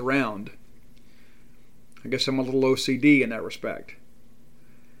kind of sit around. I guess I'm a little OCD in that respect.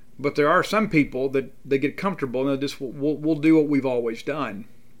 But there are some people that they get comfortable and we'll do what we've always done.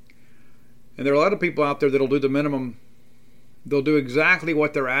 And there are a lot of people out there that'll do the minimum. They'll do exactly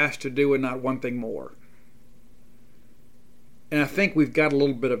what they're asked to do and not one thing more. And I think we've got a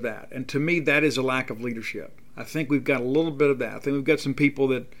little bit of that. And to me, that is a lack of leadership. I think we've got a little bit of that. I think we've got some people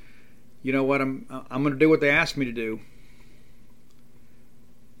that, I'm going to do what they ask me to do.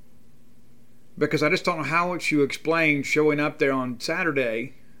 Because I just don't know how else you explain showing up there on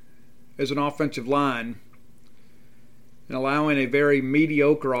Saturday as an offensive line and allowing a very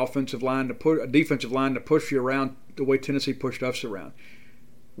mediocre defensive line to push you around the way Tennessee pushed us around.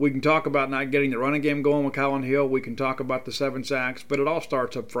 We can talk about not getting the running game going with Colin Hill. We can talk about the 7 sacks, but it all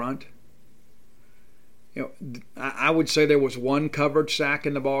starts up front. I would say there was 1 coverage sack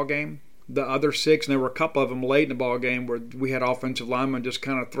in the ball game. The other 6, and there were a couple of them late in the ball game where we had offensive linemen just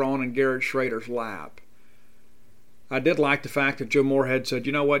kind of thrown in Garrett Shrader's lap. I did like the fact that Joe Moorhead said,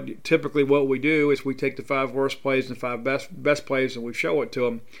 typically what we do is we take the 5 worst plays and 5 best plays and we show it to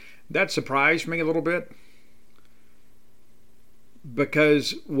them. That surprised me a little bit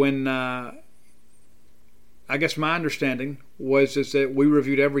because when I guess my understanding is that we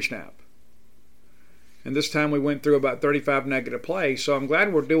reviewed every snap. And this time we went through about 35 negative plays. So I'm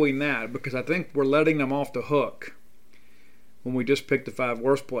glad we're doing that because I think we're letting them off the hook when we just pick the 5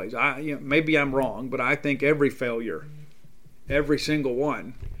 worst plays. Maybe I'm wrong, but I think every failure, every single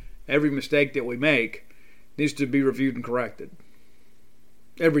one, every mistake that we make needs to be reviewed and corrected.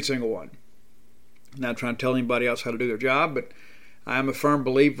 Every single one. I'm not trying to tell anybody else how to do their job, but I'm a firm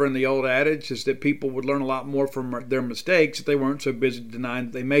believer in the old adage is that people would learn a lot more from their mistakes if they weren't so busy denying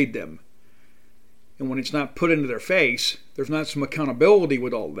that they made them. And when it's not put into their face, there's not some accountability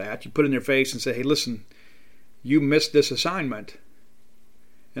with all that. You put it in their face and say, hey, listen, you missed this assignment.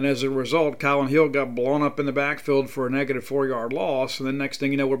 And as a result, Colin Hill got blown up in the backfield for a negative 4-yard loss. And then next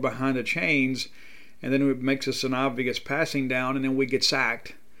thing you know, we're behind the chains. And then it makes us an obvious passing down. And then we get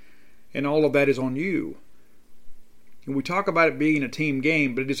sacked. And all of that is on you. And we talk about it being a team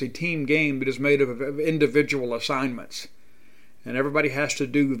game, but it is a team game that is made of individual assignments. and everybody has to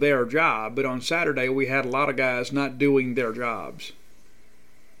do their job. But on Saturday, we had a lot of guys not doing their jobs.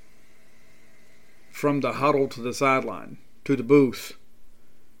 From the huddle to the sideline, to the booth,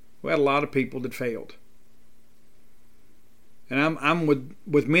 we had a lot of people that failed. And I'm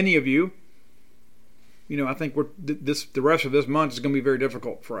with many of you. I think the rest of this month is going to be very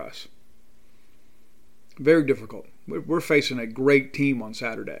difficult for us. Very difficult. We're facing a great team on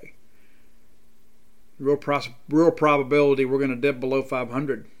Saturday. Real probability we're going to dip below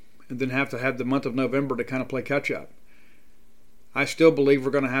 500 and then have to have the month of November to kind of play catch up. I still believe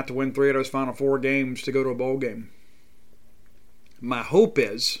we're going to have to win 3 of those final 4 games to go to a bowl game. My hope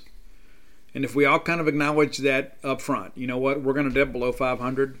is, and if we all kind of acknowledge that up front, you know what, we're going to dip below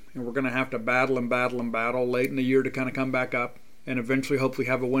 500 and we're going to have to battle late in the year to kind of come back up and eventually hopefully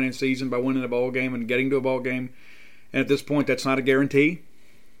have a winning season by winning a bowl game and getting to a bowl game. And at this point, that's not a guarantee.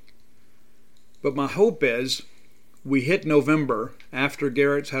 But my hope is we hit November after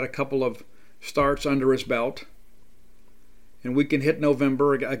Garrett's had a couple of starts under his belt, and we can hit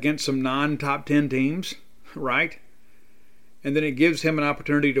November against some non-top 10 teams, right? And then it gives him an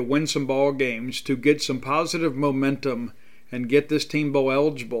opportunity to win some ball games, to get some positive momentum and get this team bowl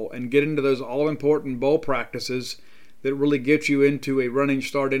eligible and get into those all-important bowl practices that really get you into a running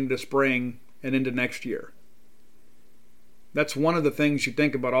start into spring and into next year. That's one of the things you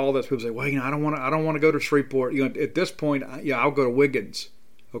think about all this. People say, well, I don't want to go to Shreveport. At this point, I'll go to Wiggins.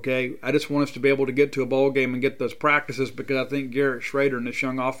 Okay, I just want us to be able to get to a bowl game and get those practices because I think Garrett Shrader and this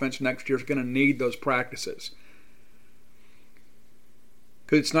young offense next year is going to need those practices.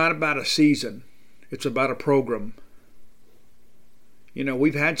 Because it's not about a season. It's about a program.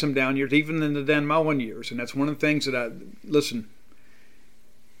 We've had some down years, even in the Dan Mullen years, and that's one of the things that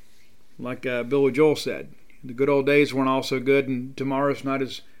like Billy Joel said, the good old days weren't all so good, and tomorrow's not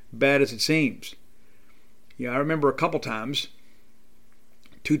as bad as it seems. I remember a couple times,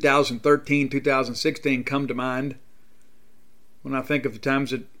 2013, 2016 come to mind when I think of the times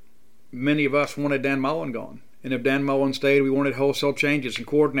that many of us wanted Dan Mullen gone. And if Dan Mullen stayed, we wanted wholesale changes and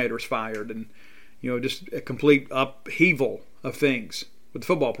coordinators fired and, just a complete upheaval of things with the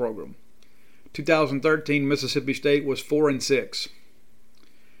football program. 2013, Mississippi State was 4-6,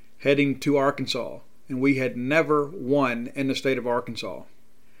 heading to Arkansas. And we had never won in the state of Arkansas.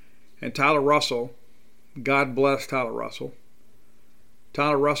 And Tyler Russell, God bless Tyler Russell,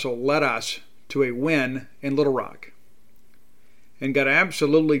 led us to a win in Little Rock and got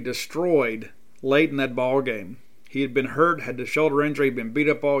absolutely destroyed late in that ball game. He had been hurt, had the shoulder injury, been beat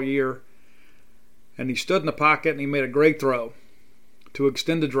up all year, and he stood in the pocket and he made a great throw to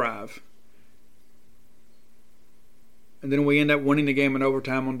extend the drive. And then we end up winning the game in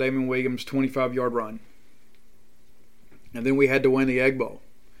overtime on Damon Williams' 25-yard run. And then we had to win the Egg Bowl.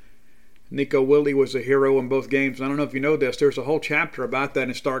 Nico Willie was a hero in both games. And I don't know if you know this, there's a whole chapter about that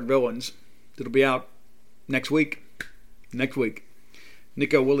in Stark Villains that'll be out next week.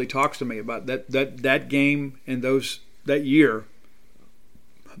 Nico Willie talks to me about that game and that year,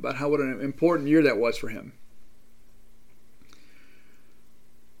 about what an important year that was for him.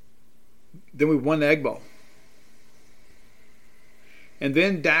 Then we won the Egg Bowl. And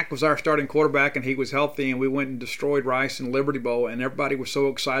then Dak was our starting quarterback, and he was healthy, and we went and destroyed Rice in Liberty Bowl, and everybody was so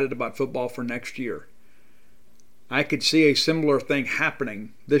excited about football for next year. I could see a similar thing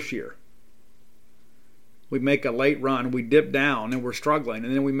happening this year. We make a late run, we dip down, and we're struggling,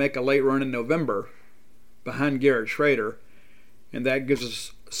 and then we make a late run in November behind Garrett Shrader, and that gives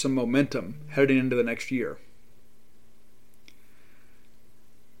us some momentum heading into the next year.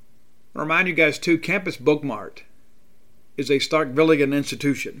 I'll remind you guys, too, Campus Bookmart is a Starkvillian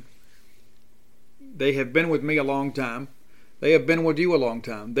institution. They have been with me a long time. They have been with you a long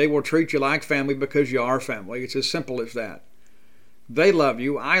time. They will treat you like family because you are family. It's as simple as that. They love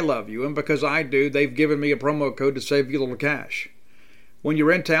you, I love you, and because I do, they've given me a promo code to save you a little cash. When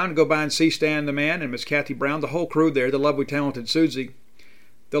you're in town, go by and see Stan the Man and Miss Kathy Brown, the whole crew there, the lovely, talented Susie.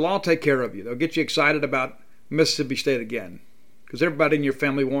 They'll all take care of you. They'll get you excited about Mississippi State again, because everybody in your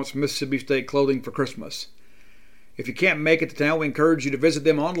family wants Mississippi State clothing for Christmas. If you can't make it to town, we encourage you to visit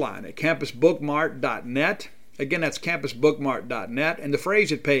them online at campusbookmart.net. Again, that's campusbookmart.net. And the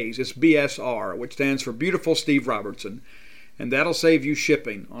phrase it pays is BSR, which stands for Beautiful Steve Robertson. And that'll save you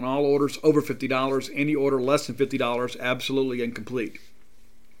shipping on all orders over $50. Any order less than $50, absolutely incomplete.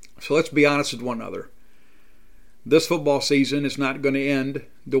 So let's be honest with one another. This football season is not going to end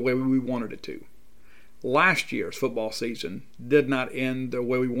the way we wanted it to. Last year's football season did not end the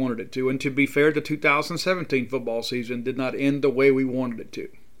way we wanted it to. And to be fair, the 2017 football season did not end the way we wanted it to.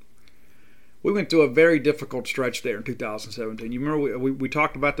 We went through a very difficult stretch there in 2017. You remember we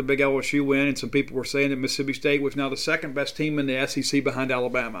talked about the big LSU win, and some people were saying that Mississippi State was now the second best team in the SEC behind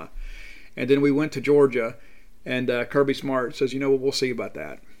Alabama. And then we went to Georgia, and Kirby Smart says, we'll see about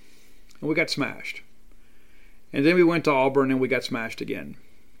that. And we got smashed. And then we went to Auburn, and we got smashed again.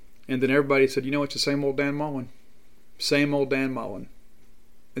 And then everybody said, it's the same old Dan Mullen. Same old Dan Mullen.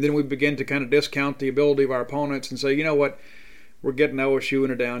 And then we began to kind of discount the ability of our opponents and say, we're getting LSU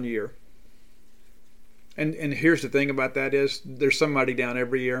in a down year. And here's the thing about that is there's somebody down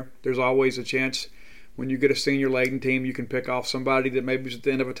every year. There's always a chance when you get a senior-laden team you can pick off somebody that maybe is at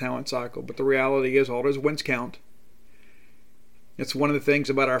the end of a talent cycle. But the reality is all those wins count. It's one of the things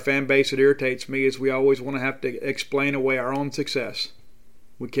about our fan base that irritates me is we always want to have to explain away our own success.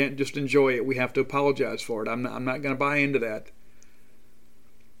 We can't just enjoy it. We have to apologize for it. I'm not going to buy into that.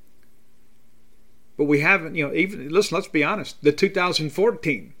 But we haven't, let's be honest. The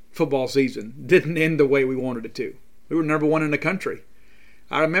 2014 football season didn't end the way we wanted it to. We were number one in the country.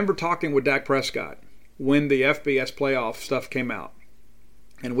 I remember talking with Dak Prescott when the FBS playoff stuff came out,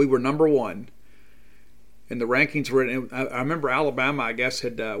 and we were number one. And the rankings were. I remember Alabama, I guess,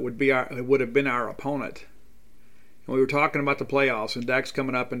 would have been our opponent. And we were talking about the playoffs, and Dak's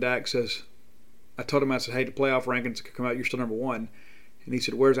coming up, and Dak says, I told him, I said, hey, the playoff rankings come out, you're still number one. And he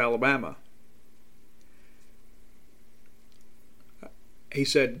said, where's Alabama? He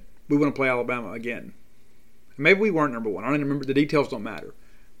said, we want to play Alabama again. Maybe we weren't number one. I don't even remember. The details don't matter.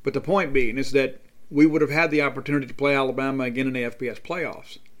 But the point being is that we would have had the opportunity to play Alabama again in the FBS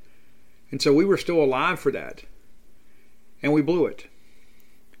playoffs. And so we were still alive for that. And we blew it.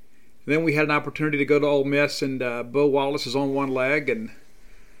 And then we had an opportunity to go to Ole Miss, and Bo Wallace is on one leg, and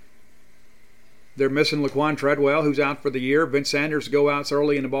they're missing Laquan Treadwell, who's out for the year. Vince Sanders leaves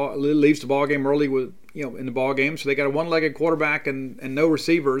the ball game early with in the ball game, so they got a one-legged quarterback and no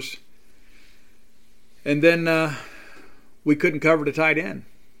receivers. And then we couldn't cover the tight end.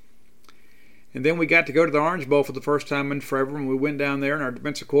 And then we got to go to the Orange Bowl for the first time in forever, and we went down there, and our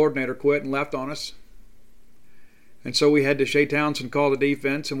defensive coordinator quit and left on us. And so we had to Shea Townsend call the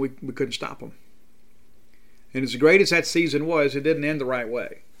defense, and we couldn't stop him. And as great as that season was, it didn't end the right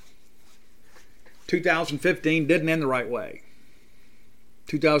way. 2015 didn't end the right way.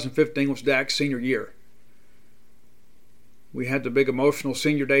 2015 was Dak's senior year. We had the big emotional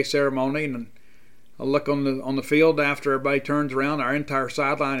senior day ceremony, and I look on the field after everybody turns around. Our entire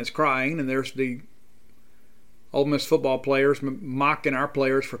sideline is crying, and there's the Ole Miss football players mocking our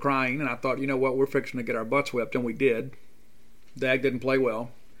players for crying. And I thought, we're fixing to get our butts whipped, and we did. Dak didn't play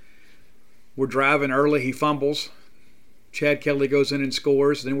well. We're driving early. He fumbles. Chad Kelly goes in and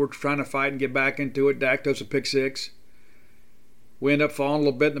scores. Then we're trying to fight and get back into it. Dak does a pick six. We end up falling a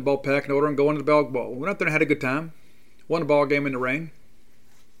little bit in the bowl pecking order and going to the Belk Bowl. We went up there and had a good time. Won a ball game in the rain.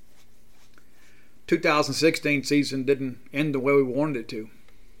 2016 season didn't end the way we wanted it to.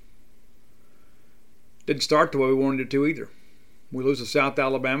 Didn't start the way we wanted it to either. We lose to South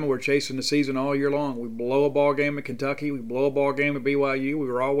Alabama. We're chasing the season all year long. We blow a ball game at Kentucky. We blow a ball game at BYU. We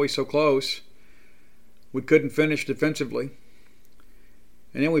were always so close. We couldn't finish defensively.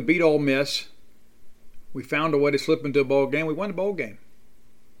 And then we beat Ole Miss. We found a way to slip into a bowl game. We won the bowl game.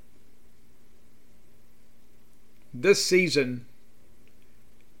 This season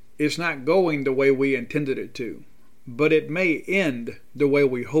is not going the way we intended it to, but it may end the way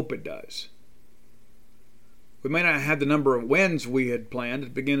we hope it does. We may not have the number of wins we had planned at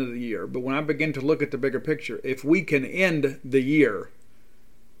the beginning of the year, but when I begin to look at the bigger picture, if we can end the year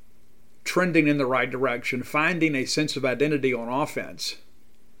trending in the right direction, finding a sense of identity on offense,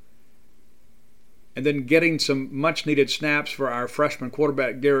 and then getting some much-needed snaps for our freshman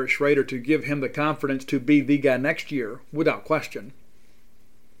quarterback, Garrett Shrader, to give him the confidence to be the guy next year, without question,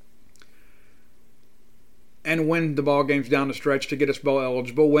 and win the ball games down the stretch to get us bowl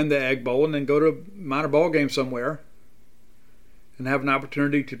eligible, win the Egg Bowl, and then go to a minor ball game somewhere and have an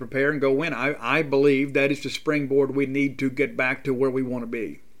opportunity to prepare and go win. I believe that is the springboard we need to get back to where we want to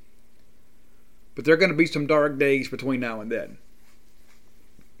be. But there are going to be some dark days between now and then.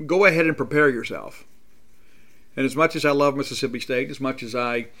 Go ahead and prepare yourself. And as much as I love Mississippi State, as much as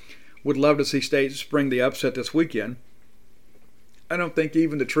I would love to see State spring the upset this weekend, I don't think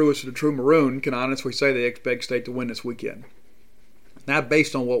even the truest of the true maroon can honestly say they expect State to win this weekend. Not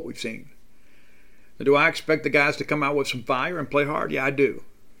based on what we've seen. Now, do I expect the guys to come out with some fire and play hard? Yeah, I do.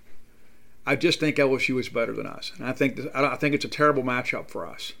 I just think LSU is better than us. And I think it's a terrible matchup for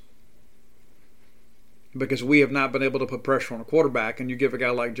us. Because we have not been able to put pressure on a quarterback, and you give a guy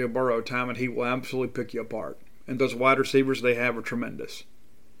like Joe Burrow time, and he will absolutely pick you apart. And those wide receivers they have are tremendous.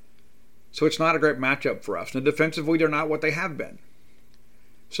 So it's not a great matchup for us. And defensively, they're not what they have been.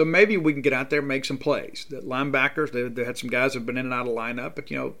 So maybe we can get out there and make some plays. The linebackers, they had some guys that have been in and out of the lineup,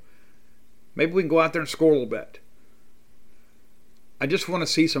 but maybe we can go out there and score a little bit. I just want to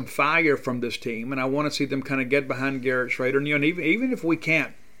see some fire from this team, and I want to see them kind of get behind Garrett Shrader. And even if we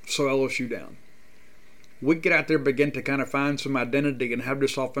can't slow LSU down, we get out there, begin to kind of find some identity, and have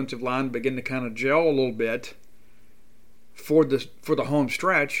this offensive line begin to kind of gel a little bit for the home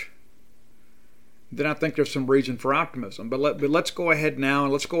stretch. Then I think there's some reason for optimism. But let's go ahead now,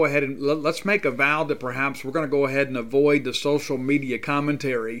 and let's make a vow that perhaps we're going to go ahead and avoid the social media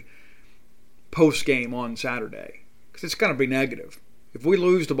commentary post game on Saturday, because it's going to be negative. If we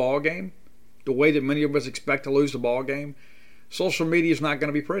lose the ball game, the way that many of us expect to lose the ball game, social media is not going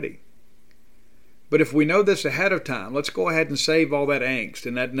to be pretty. But if we know this ahead of time, let's go ahead and save all that angst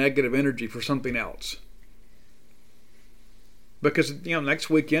and that negative energy for something else. Because next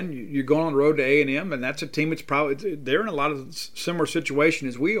weekend you're going on the road to A&M, and that's a team that's they're in a lot of similar situation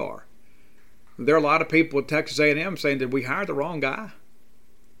as we are. There are a lot of people at Texas A&M saying, did we hire the wrong guy?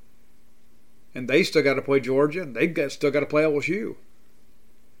 And they still got to play Georgia, and still got to play LSU.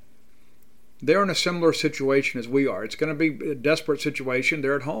 They're in a similar situation as we are. It's going to be a desperate situation.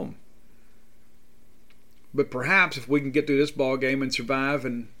 They're at home. But perhaps if we can get through this ball game and survive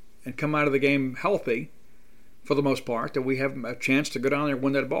and come out of the game healthy, for the most part, that we have a chance to go down there and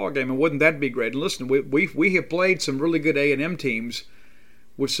win that ball game. And wouldn't that be great? And listen, we have played some really good A&M teams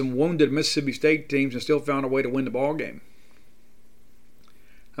with some wounded Mississippi State teams and still found a way to win the ball game.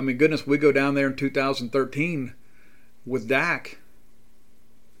 I mean, goodness, we go down there in 2013 with Dak,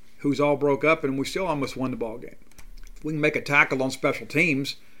 who's all broke up, and we still almost won the ball game. If we can make a tackle on special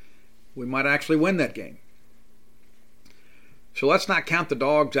teams, we might actually win that game. So let's not count the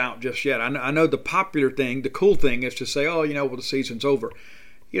dogs out just yet. I know the popular thing, the cool thing is to say, the season's over.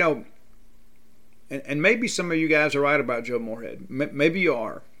 And maybe some of you guys are right about Joe Moorhead. Maybe you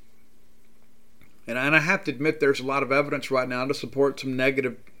are. And I have to admit there's a lot of evidence right now to support some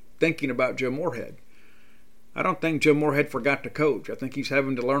negative thinking about Joe Moorhead. I don't think Joe Moorhead forgot to coach. I think he's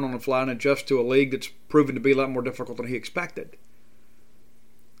having to learn on the fly and adjust to a league that's proven to be a lot more difficult than he expected.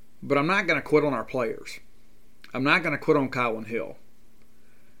 But I'm not going to quit on our players. I'm not going to quit on Kylan Hill.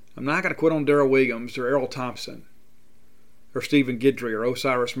 I'm not going to quit on Darrell Williams or Errol Thompson or Stephen Guidry or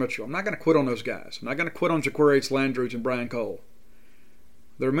Osiris Mitchell. I'm not going to quit on those guys. I'm not going to quit on Jaquarius Landrews and Brian Cole.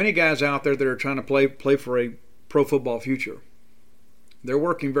 There are many guys out there that are trying to play for a pro football future. They're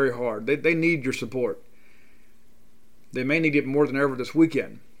working very hard. They need your support. They may need it more than ever this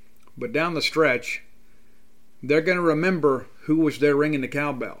weekend. But down the stretch, they're going to remember who was there ringing the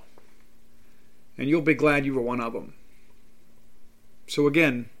cowbell. And you'll be glad you were one of them. So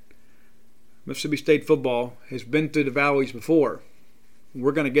again, Mississippi State football has been through the valleys before.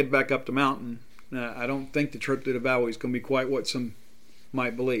 We're going to get back up the mountain. I don't think the trip through the valley is going to be quite what some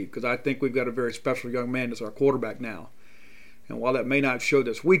might believe, because I think we've got a very special young man as our quarterback now. And while that may not show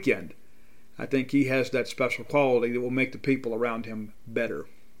this weekend, I think he has that special quality that will make the people around him better.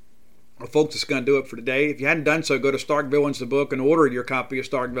 Well, folks, it's going to do it for today. If you hadn't done so, go to Stark Villains, the book, and order your copy of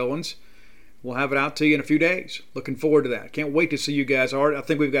Stark Villains. We'll have it out to you in a few days. Looking forward to that. Can't wait to see you guys. I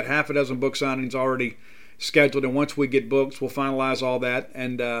think we've got half a dozen book signings already scheduled, and once we get books, we'll finalize all that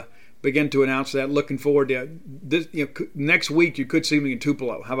and begin to announce that. Looking forward to this. Next week, you could see me in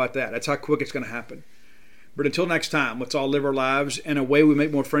Tupelo. How about that? That's how quick it's going to happen. But until next time, let's all live our lives in a way we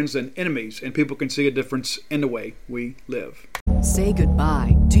make more friends than enemies, and people can see a difference in the way we live. Say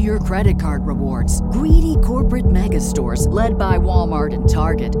goodbye to your credit card rewards. Greedy corporate mega stores, led by Walmart and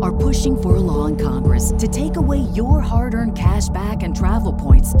Target, are pushing for a law in Congress to take away your hard-earned cash back and travel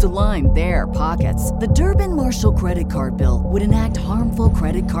points to line their pockets. The Durbin-Marshall credit card bill would enact harmful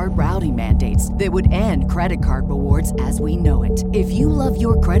credit card routing mandates that would end credit card rewards as we know it. If you love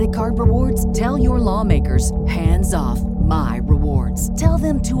your credit card rewards, tell your lawmakers, hands off my rewards. Tell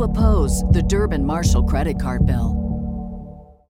them to oppose the Durbin-Marshall credit card bill.